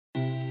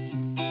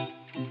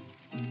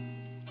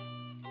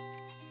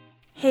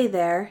Hey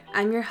there,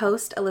 I'm your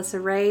host, Alyssa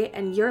Ray,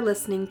 and you're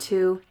listening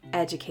to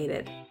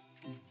Educated,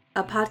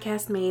 a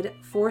podcast made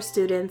for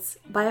students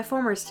by a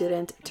former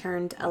student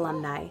turned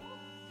alumni.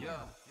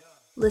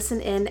 Listen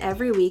in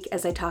every week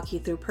as I talk you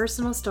through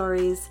personal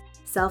stories,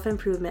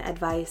 self-improvement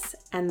advice,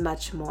 and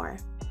much more.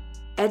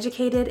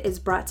 Educated is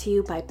brought to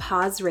you by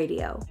Pause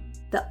Radio,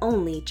 the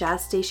only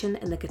jazz station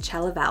in the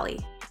Coachella Valley.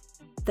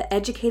 The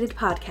Educated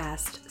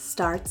podcast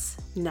starts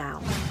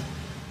now.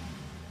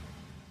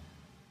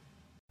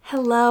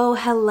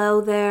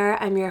 Hello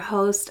there. I'm your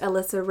host,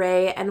 Alyssa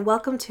Ray, and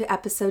welcome to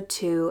episode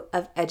 2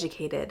 of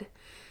Educated.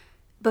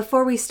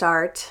 Before we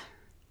start,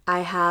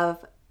 I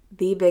have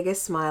the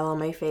biggest smile on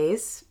my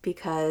face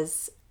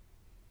because,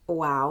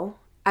 wow.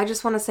 I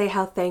just want to say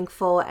how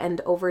thankful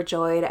and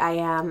overjoyed I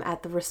am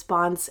at the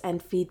response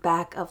and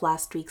feedback of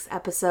last week's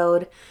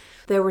episode.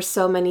 There were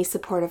so many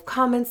supportive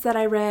comments that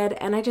I read,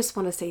 and I just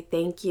want to say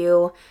thank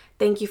you.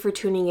 Thank you for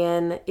tuning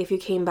in. If you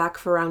came back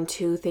for round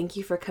 2, thank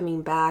you for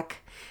coming back.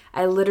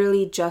 I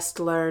literally just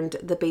learned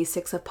the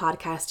basics of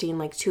podcasting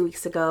like 2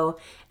 weeks ago,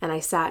 and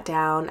I sat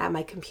down at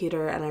my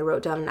computer and I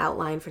wrote down an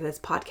outline for this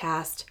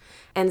podcast,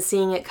 and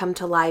seeing it come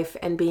to life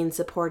and being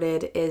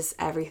supported is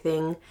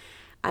everything.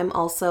 I'm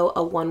also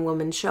a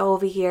one-woman show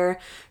over here,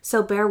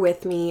 so bear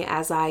with me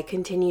as I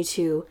continue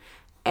to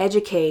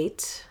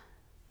educate,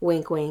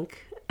 wink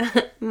wink,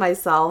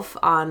 myself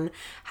on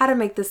how to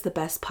make this the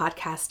best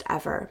podcast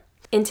ever.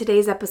 In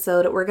today's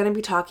episode, we're going to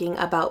be talking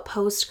about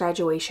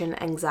post-graduation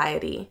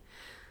anxiety.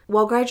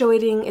 While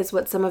graduating is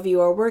what some of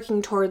you are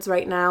working towards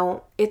right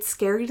now, it's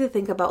scary to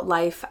think about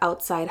life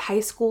outside high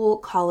school,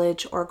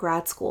 college, or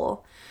grad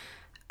school.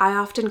 I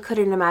often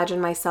couldn't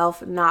imagine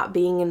myself not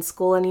being in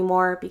school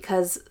anymore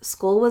because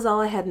school was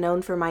all I had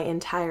known for my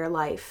entire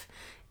life.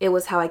 It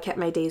was how I kept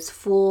my days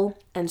full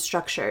and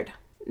structured.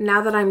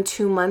 Now that I'm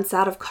 2 months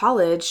out of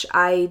college,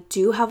 I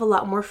do have a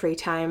lot more free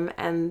time,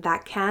 and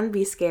that can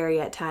be scary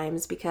at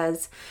times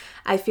because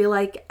I feel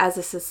like as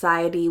a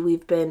society,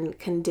 we've been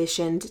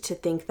conditioned to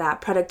think that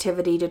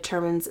productivity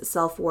determines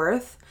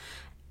self-worth,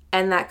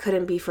 and that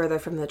couldn't be further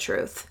from the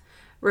truth.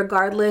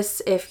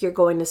 Regardless if you're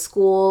going to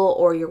school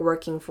or you're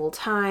working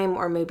full-time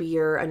or maybe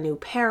you're a new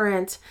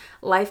parent,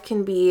 life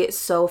can be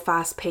so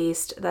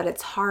fast-paced that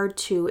it's hard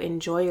to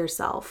enjoy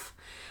yourself.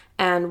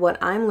 And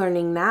what I'm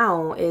learning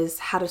now is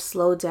how to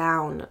slow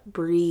down,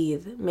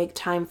 breathe, make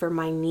time for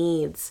my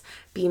needs,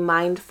 be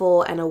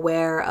mindful and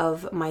aware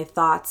of my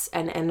thoughts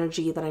and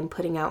energy that I'm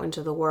putting out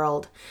into the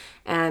world.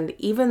 And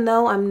even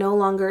though I'm no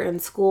longer in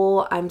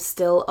school, I'm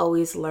still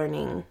always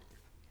learning.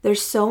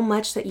 There's so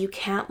much that you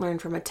can't learn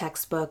from a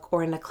textbook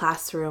or in a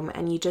classroom,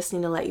 and you just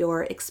need to let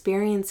your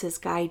experiences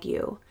guide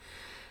you.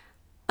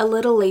 A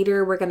little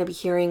later, we're going to be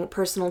hearing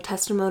personal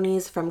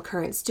testimonies from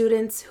current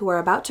students who are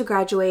about to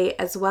graduate,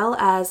 as well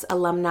as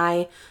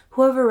alumni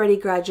who have already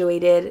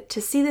graduated,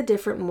 to see the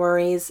different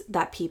worries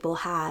that people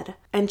had,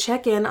 and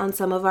check in on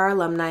some of our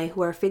alumni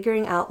who are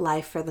figuring out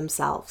life for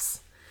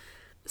themselves.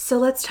 So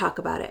let's talk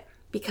about it,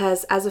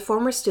 because as a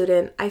former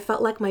student, I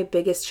felt like my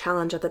biggest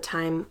challenge at the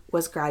time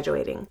was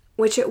graduating,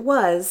 which it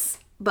was,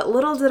 but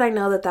little did I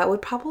know that that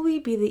would probably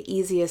be the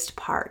easiest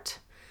part.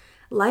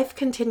 Life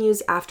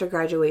continues after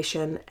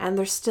graduation, and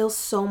there's still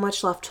so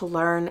much left to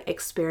learn,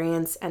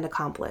 experience, and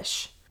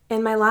accomplish.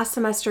 In my last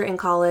semester in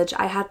college,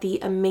 I had the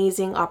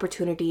amazing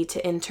opportunity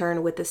to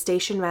intern with the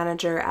station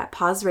manager at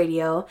Pause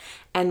Radio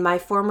and my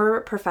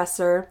former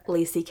professor,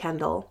 Lacey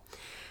Kendall.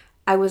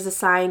 I was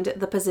assigned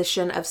the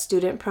position of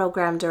student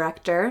program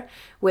director,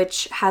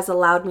 which has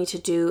allowed me to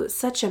do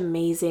such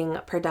amazing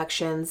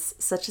productions,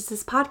 such as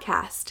this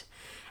podcast.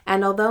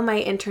 And although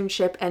my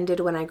internship ended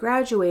when I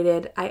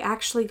graduated, I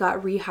actually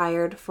got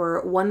rehired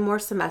for one more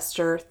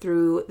semester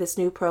through this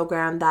new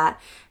program that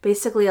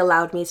basically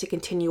allowed me to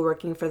continue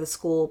working for the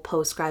school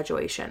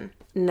post-graduation.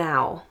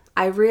 Now,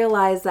 I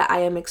realize that I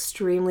am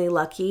extremely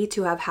lucky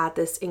to have had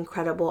this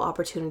incredible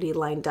opportunity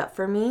lined up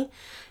for me,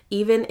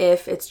 even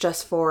if it's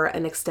just for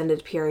an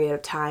extended period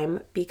of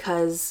time,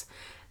 because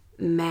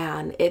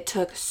man, it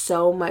took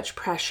so much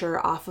pressure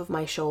off of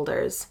my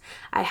shoulders.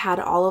 I had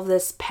all of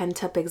this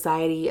pent-up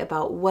anxiety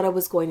about what I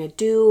was going to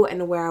do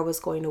and where I was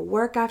going to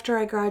work after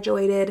I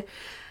graduated.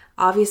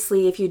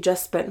 Obviously, if you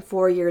just spent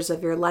 4 years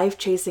of your life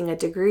chasing a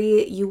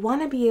degree, you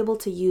want to be able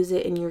to use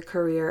it in your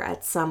career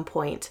at some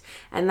point,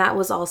 and that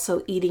was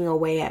also eating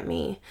away at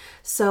me.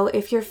 So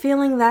if you're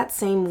feeling that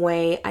same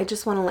way, I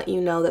just want to let you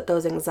know that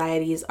those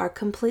anxieties are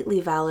completely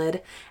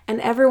valid,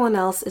 and everyone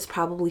else is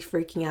probably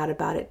freaking out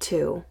about it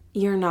too.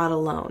 You're not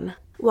alone.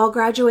 While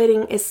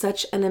graduating is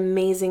such an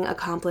amazing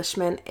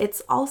accomplishment,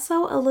 it's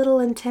also a little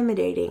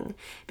intimidating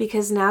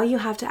because now you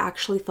have to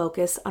actually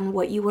focus on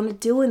what you want to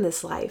do in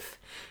this life.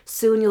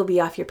 Soon you'll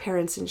be off your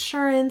parents'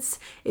 insurance.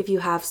 If you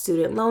have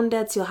student loan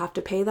debts, you'll have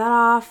to pay that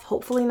off.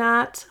 Hopefully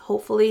not.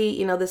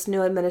 Hopefully, this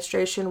new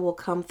administration will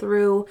come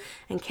through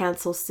and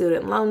cancel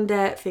student loan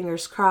debt.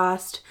 Fingers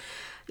crossed.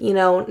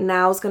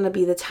 Now's going to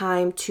be the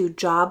time to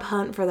job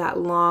hunt for that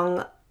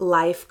long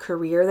life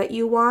career that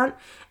you want,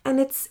 and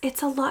it's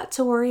a lot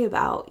to worry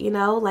about,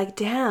 like,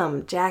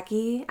 damn,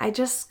 Jackie, I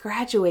just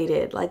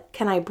graduated. Like,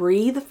 can I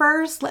breathe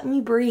first? Let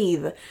me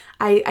breathe.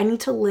 I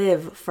need to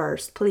live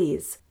first,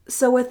 please.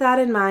 So with that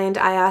in mind,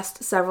 I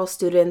asked several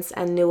students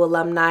and new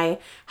alumni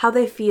how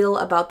they feel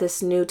about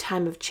this new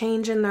time of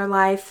change in their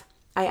life.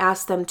 I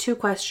asked them 2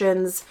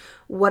 questions.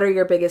 What are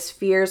your biggest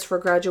fears for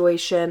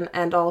graduation?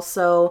 And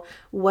also,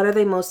 what are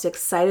they most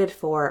excited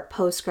for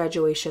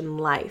post-graduation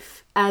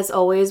life? As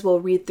always,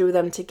 we'll read through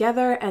them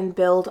together and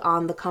build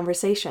on the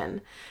conversation.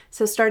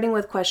 So starting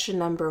with question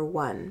number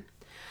 1.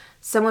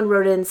 Someone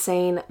wrote in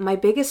saying, my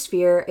biggest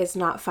fear is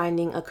not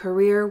finding a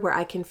career where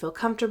I can feel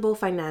comfortable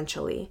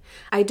financially.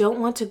 I don't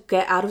want to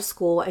get out of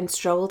school and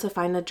struggle to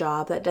find a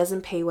job that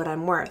doesn't pay what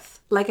I'm worth.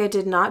 Like I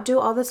did not do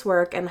all this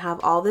work and have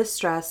all this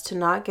stress to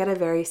not get a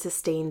very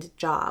sustained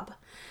job.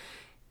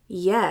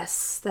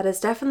 Yes, that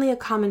is definitely a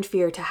common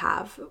fear to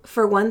have.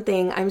 For one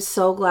thing, I'm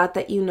so glad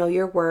that you know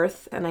your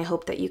worth, and I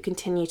hope that you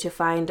continue to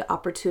find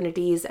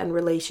opportunities and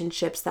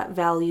relationships that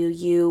value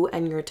you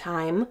and your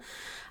time.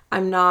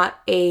 I'm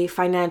not a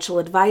financial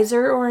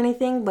advisor or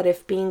anything, but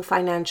if being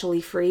financially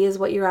free is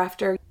what you're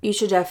after, you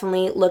should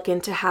definitely look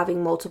into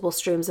having multiple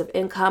streams of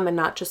income and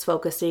not just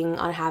focusing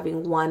on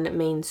having one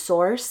main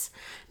source.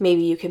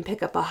 Maybe you can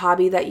pick up a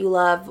hobby that you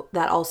love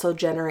that also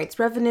generates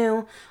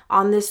revenue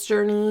on this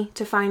journey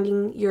to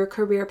finding your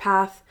career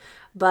path.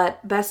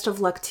 But best of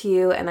luck to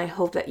you, and I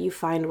hope that you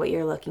find what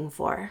you're looking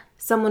for.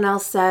 Someone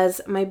else says,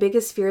 my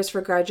biggest fears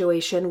for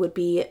graduation would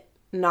be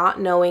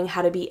not knowing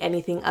how to be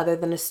anything other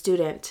than a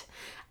student.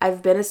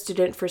 I've been a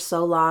student for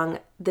so long.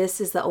 This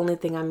is the only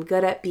thing I'm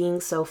good at being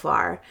so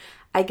far.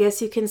 I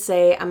guess you can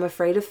say I'm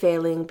afraid of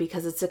failing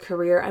because it's a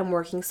career I'm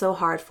working so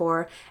hard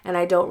for and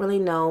I don't really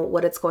know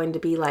what it's going to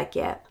be like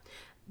yet.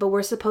 But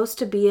we're supposed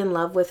to be in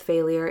love with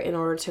failure in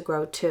order to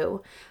grow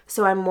too.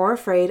 So I'm more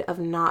afraid of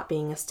not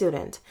being a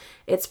student.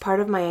 It's part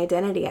of my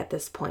identity at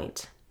this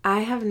point. I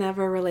have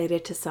never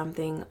related to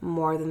something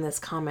more than this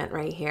comment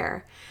right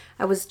here.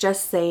 I was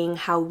just saying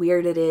how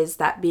weird it is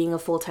that being a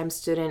full-time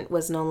student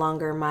was no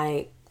longer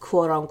my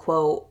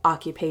quote-unquote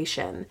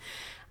occupation.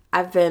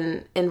 I've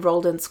been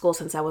enrolled in school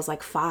since I was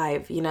like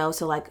 5,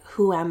 so like,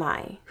 who am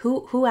I?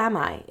 Who am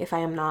I if I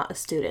am not a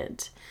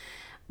student?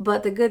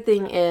 But the good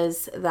thing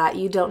is that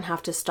you don't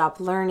have to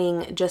stop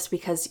learning just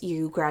because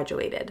you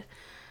graduated.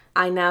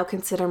 I now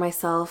consider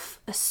myself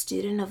a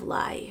student of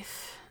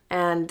life.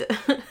 And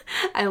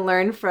I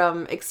learn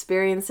from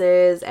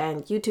experiences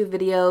and YouTube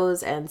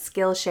videos and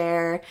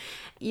Skillshare.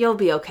 You'll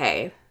be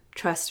okay.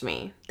 Trust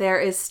me. There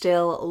is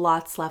still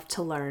lots left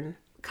to learn.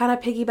 Kind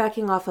of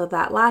piggybacking off of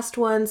that last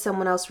one,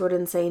 someone else wrote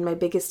in saying my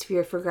biggest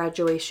fear for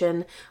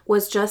graduation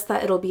was just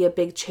that it'll be a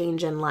big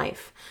change in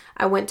life.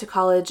 I went to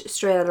college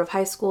straight out of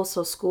high school,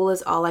 so school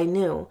is all I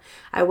knew.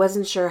 I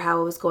wasn't sure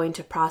how I was going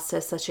to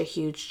process such a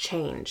huge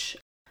change.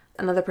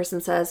 Another person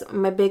says,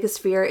 my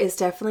biggest fear is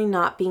definitely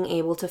not being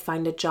able to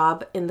find a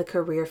job in the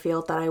career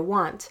field that I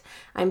want.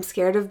 I'm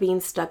scared of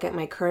being stuck at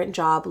my current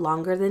job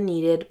longer than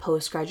needed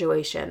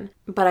post-graduation,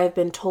 but I've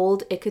been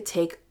told it could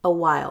take a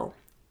while.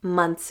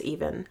 Months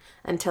even,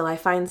 until I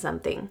find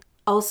something.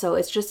 Also,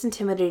 it's just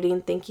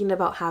intimidating thinking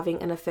about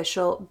having an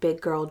official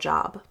big girl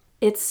job.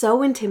 It's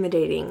so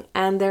intimidating,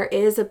 and there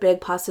is a big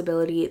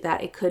possibility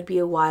that it could be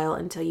a while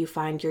until you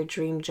find your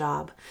dream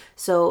job.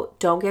 So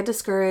don't get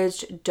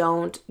discouraged,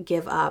 don't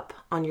give up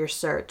on your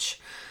search.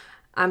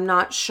 I'm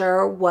not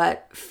sure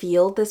what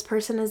field this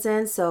person is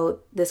in, so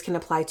this can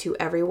apply to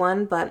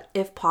everyone, but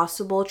if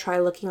possible, try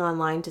looking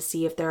online to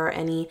see if there are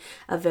any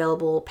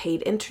available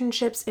paid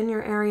internships in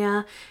your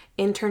area.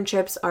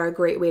 Internships are a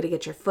great way to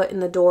get your foot in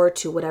the door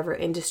to whatever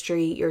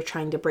industry you're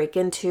trying to break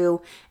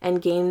into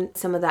and gain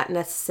some of that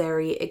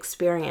necessary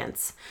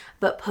experience.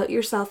 But put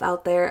yourself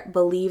out there,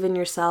 believe in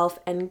yourself,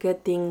 and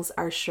good things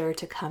are sure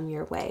to come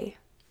your way.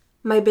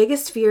 My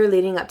biggest fear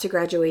leading up to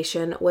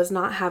graduation was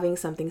not having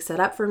something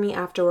set up for me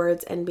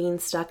afterwards and being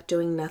stuck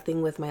doing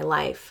nothing with my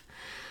life.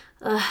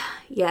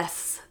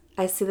 Yes,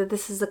 I see that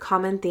this is a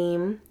common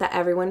theme that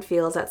everyone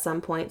feels at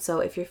some point, so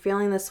if you're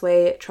feeling this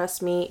way,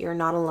 trust me, you're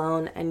not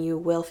alone and you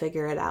will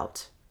figure it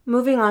out.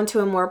 Moving on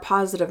to a more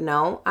positive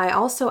note, I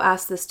also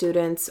asked the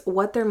students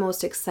what they're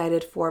most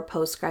excited for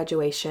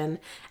post-graduation,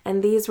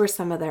 and these were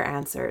some of their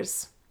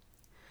answers.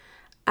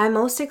 I'm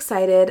most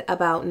excited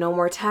about no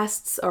more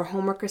tests or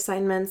homework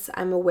assignments.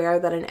 I'm aware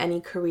that in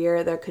any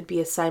career there could be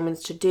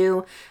assignments to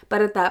do,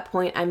 but at that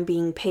point I'm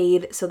being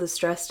paid, so the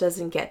stress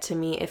doesn't get to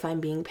me if I'm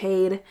being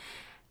paid.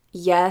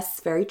 Yes,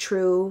 very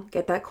true.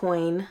 Get that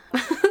coin.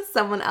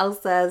 Someone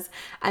else says,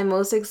 I'm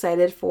most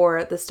excited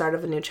for the start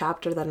of a new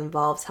chapter that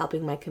involves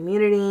helping my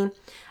community.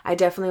 I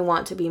definitely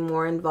want to be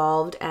more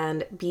involved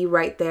and be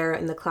right there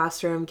in the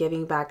classroom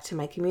giving back to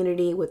my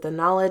community with the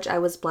knowledge I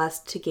was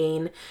blessed to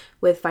gain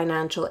with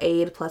financial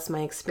aid plus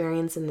my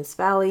experience in this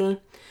valley.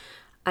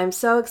 I'm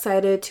so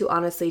excited to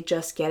honestly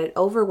just get it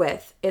over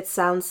with. It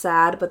sounds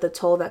sad, but the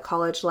toll that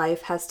college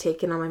life has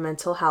taken on my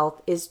mental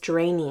health is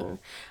draining.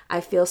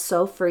 I feel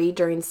so free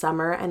during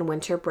summer and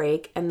winter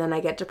break, and then I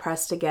get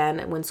depressed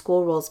again when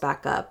school rolls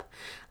back up.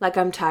 Like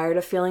I'm tired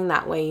of feeling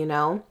that way, you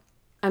know?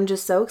 I'm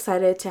just so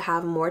excited to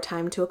have more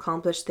time to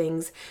accomplish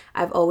things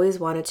I've always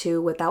wanted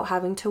to without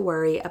having to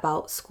worry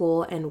about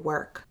school and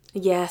work.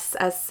 Yes,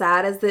 as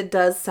sad as it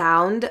does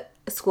sound,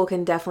 school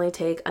can definitely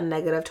take a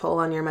negative toll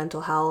on your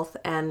mental health,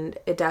 and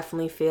it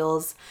definitely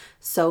feels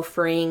so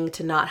freeing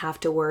to not have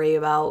to worry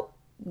about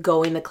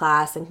going to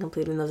class and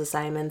completing those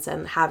assignments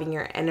and having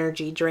your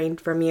energy drained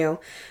from you.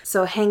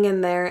 So hang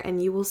in there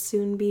and you will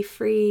soon be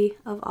free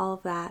of all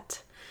of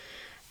that.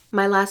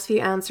 My last few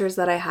answers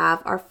that I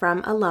have are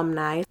from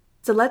alumni.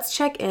 So let's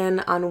check in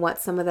on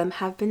what some of them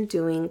have been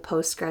doing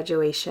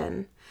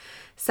post-graduation.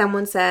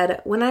 Someone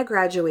said, when I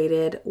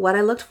graduated, what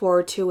I looked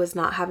forward to was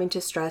not having to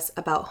stress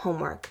about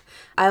homework.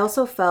 I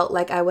also felt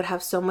like I would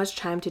have so much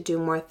time to do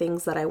more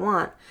things that I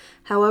want.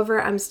 However,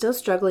 I'm still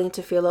struggling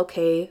to feel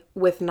okay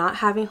with not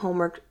having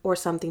homework or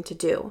something to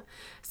do.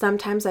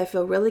 Sometimes I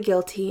feel really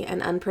guilty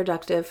and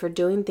unproductive for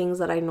doing things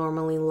that I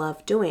normally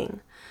love doing.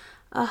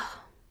 Ugh,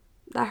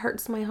 that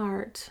hurts my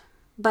heart.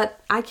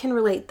 But I can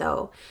relate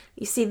though.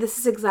 You see, this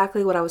is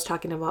exactly what I was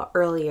talking about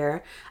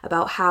earlier,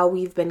 about how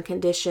we've been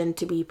conditioned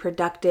to be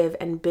productive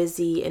and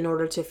busy in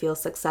order to feel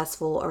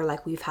successful or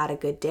like we've had a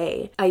good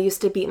day. I used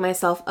to beat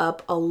myself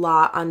up a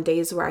lot on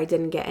days where I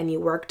didn't get any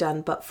work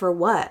done, but for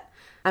what?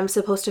 I'm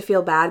supposed to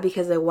feel bad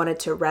because I wanted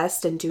to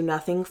rest and do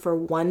nothing for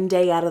one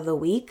day out of the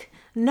week?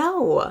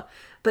 No.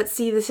 But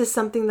see, this is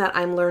something that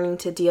I'm learning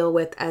to deal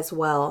with as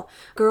well.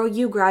 Girl,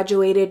 you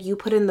graduated, you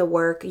put in the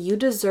work, you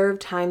deserve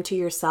time to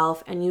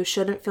yourself, and you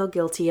shouldn't feel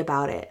guilty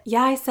about it.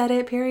 Yeah, I said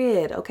it,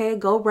 period. Okay,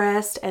 go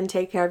rest and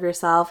take care of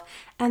yourself,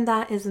 and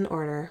that is in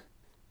order.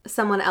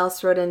 Someone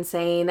else wrote in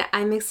saying,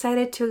 I'm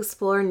excited to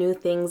explore new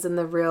things in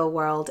the real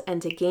world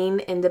and to gain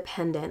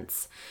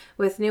independence.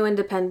 With new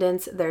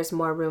independence, there's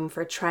more room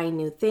for trying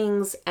new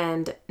things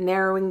and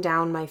narrowing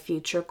down my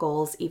future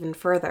goals even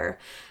further.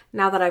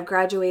 Now that I've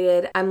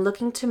graduated, I'm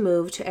looking to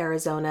move to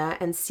Arizona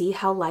and see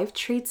how life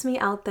treats me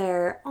out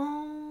there.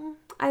 Oh,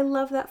 I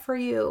love that for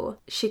you.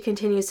 She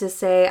continues to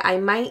say, I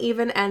might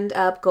even end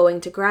up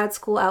going to grad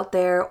school out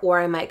there, or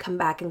I might come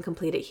back and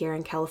complete it here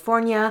in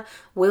California.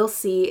 We'll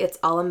see. It's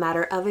all a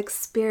matter of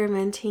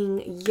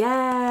experimenting.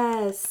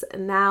 Yes,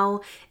 now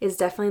is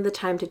definitely the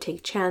time to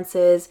take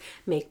chances,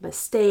 make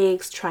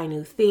mistakes, try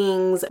new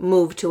things,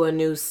 move to a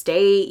new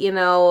state. You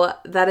know,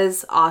 that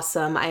is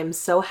awesome. I am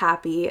so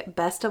happy.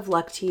 Best of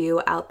luck to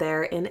you out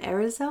there in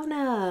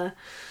Arizona.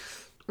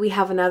 We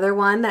have another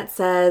one that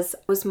says,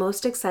 I was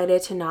most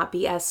excited to not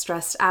be as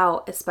stressed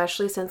out,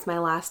 especially since my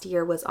last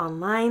year was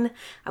online.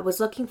 I was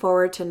looking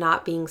forward to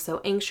not being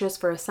so anxious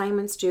for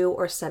assignments due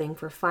or studying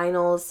for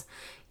finals.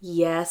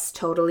 Yes,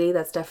 totally.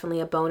 That's definitely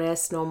a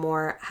bonus. No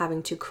more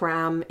having to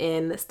cram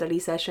in study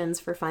sessions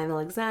for final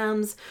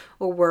exams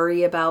or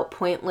worry about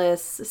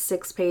pointless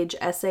 6-page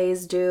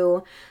essays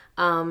due.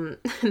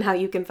 Now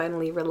you can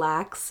finally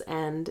relax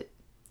and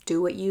do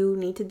what you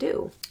need to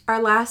do.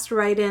 Our last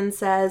write-in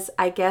says,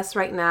 I guess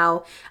right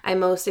now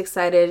I'm most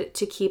excited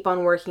to keep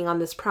on working on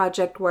this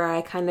project where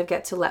I kind of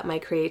get to let my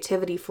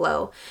creativity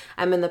flow.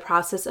 I'm in the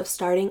process of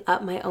starting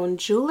up my own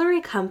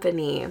jewelry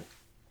company.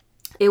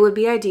 It would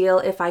be ideal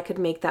if I could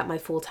make that my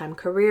full-time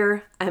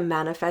career. I'm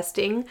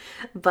manifesting,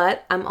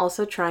 but I'm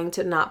also trying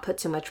to not put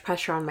too much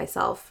pressure on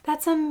myself.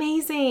 That's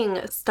amazing.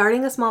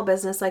 Starting a small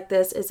business like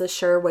this is a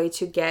sure way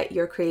to get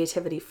your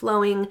creativity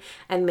flowing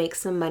and make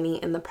some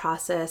money in the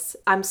process.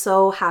 I'm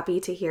so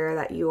happy to hear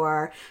that you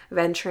are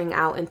venturing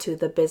out into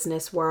the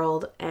business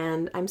world,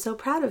 and I'm so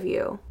proud of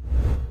you.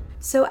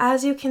 So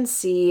as you can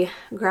see,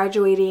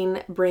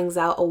 graduating brings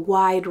out a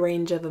wide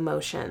range of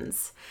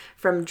emotions,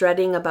 from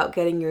dreading about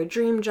getting your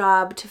dream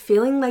job to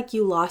feeling like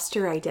you lost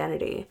your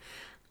identity.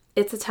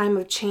 It's a time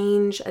of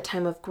change, a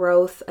time of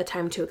growth, a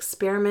time to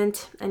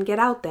experiment and get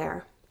out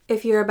there.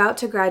 If you're about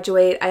to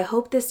graduate, I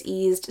hope this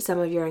eased some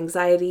of your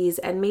anxieties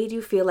and made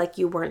you feel like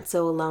you weren't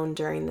so alone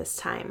during this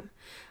time.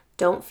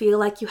 Don't feel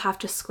like you have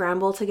to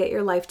scramble to get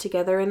your life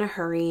together in a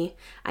hurry.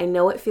 I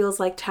know it feels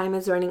like time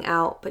is running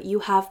out, but you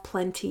have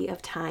plenty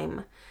of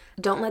time.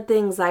 Don't let the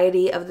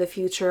anxiety of the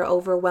future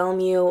overwhelm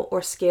you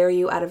or scare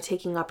you out of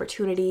taking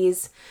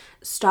opportunities.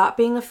 Stop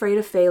being afraid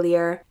of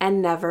failure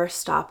and never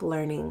stop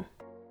learning.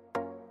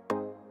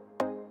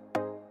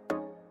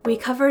 We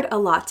covered a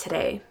lot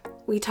today.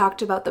 We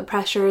talked about the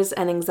pressures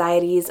and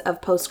anxieties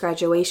of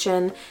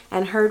post-graduation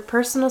and heard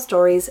personal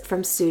stories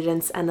from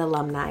students and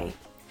alumni.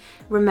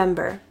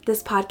 Remember,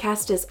 this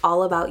podcast is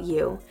all about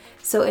you.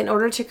 So in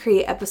order to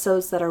create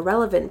episodes that are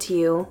relevant to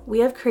you, we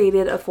have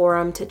created a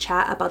forum to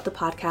chat about the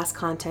podcast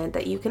content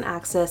that you can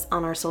access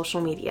on our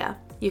social media.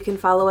 You can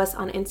follow us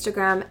on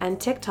Instagram and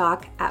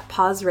TikTok at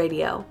Pause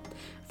Radio.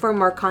 For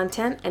more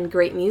content and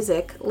great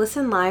music,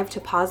 listen live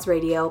to Pause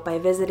Radio by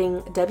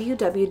visiting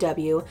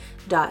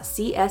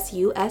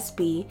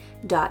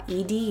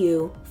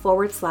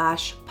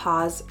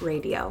www.csusb.edu/Pause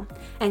Radio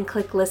and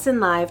click Listen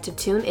Live to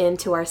tune in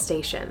to our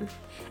station.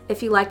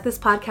 If you like this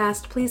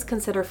podcast, please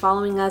consider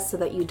following us so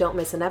that you don't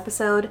miss an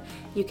episode.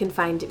 You can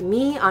find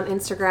me on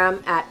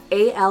Instagram at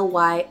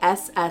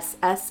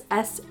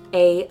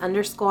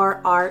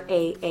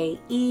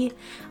ALYSSSA_RAAE.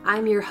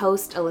 I'm your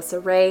host,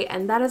 Alyssa Ray,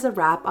 and that is a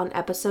wrap on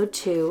episode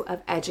 2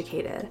 of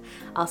Educated.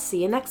 I'll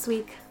see you next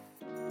week.